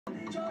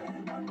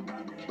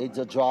It's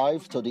a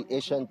drive to the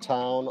ancient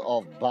town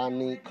of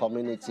Bani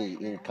community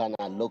in Kana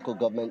local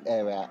government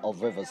area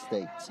of River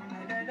State.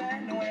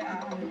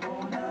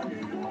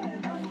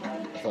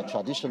 The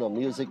traditional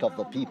music of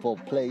the people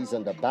plays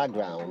in the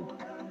background,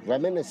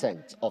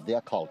 reminiscent of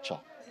their culture.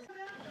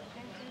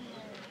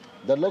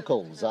 The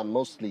locals are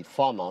mostly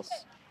farmers,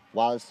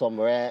 while some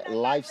rear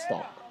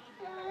livestock.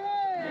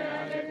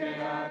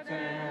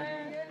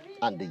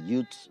 And the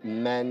youth,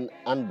 men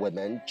and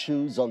women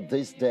choose on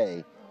this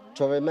day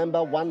to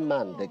remember one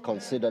man they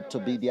considered to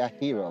be their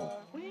hero,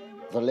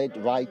 the late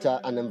writer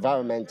and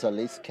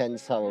environmentalist Ken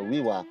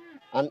Saro-Wiwa,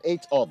 and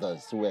 8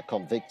 others who were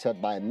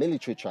convicted by a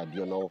military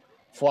tribunal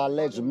for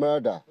alleged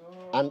murder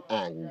and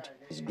hanged.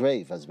 His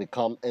grave has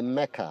become a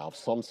mecca of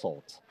some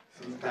sort.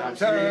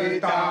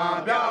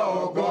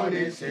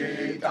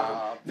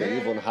 They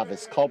even have a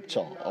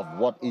sculpture of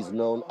what is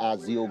known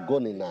as the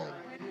Ogoni.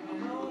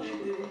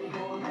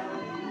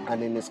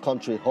 And in his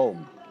country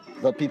home,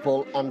 the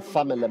people and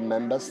family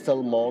members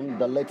still mourn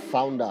the late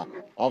founder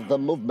of the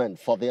movement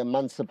for the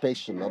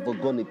emancipation of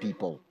Ogoni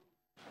people.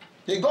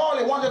 He got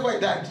only one day before he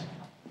died.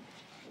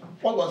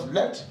 What was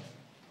left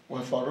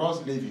was for us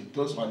living,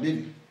 those who are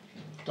living,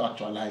 to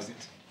actualize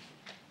it.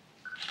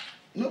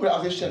 Nobody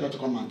has a share not to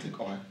come and take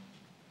oil.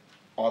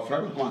 Or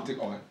friend will come and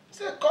take oil.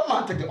 Say, come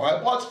and take the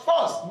oil, but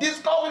first,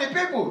 discover the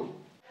people.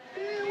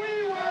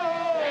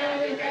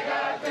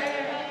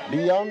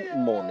 Beyond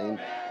mourning,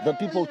 the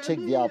people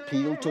take their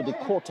appeal to the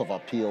Court of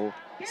Appeal,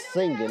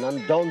 singing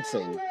and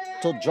dancing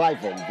to drive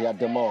home their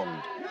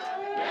demand.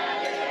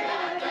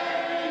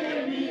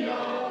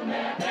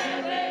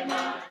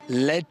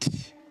 Let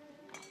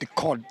the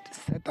court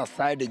set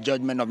aside the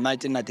judgment of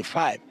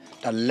 1995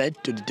 that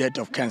led to the death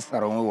of Ken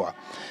Saro-Wiwa.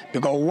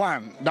 Because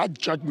one, that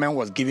judgment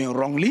was given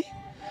wrongly,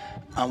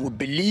 and we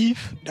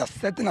believe that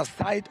setting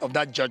aside of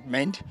that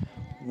judgment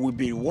will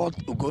be what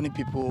Ogoni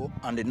people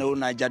and the North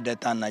Niger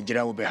Delta and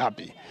Nigeria will be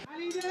happy.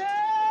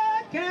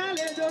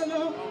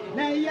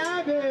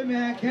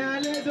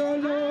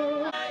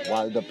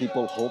 While the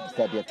people hope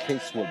that their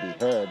case will be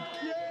heard,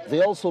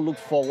 they also look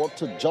forward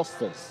to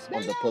justice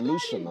on the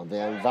pollution of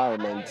their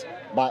environment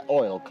by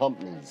oil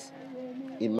companies.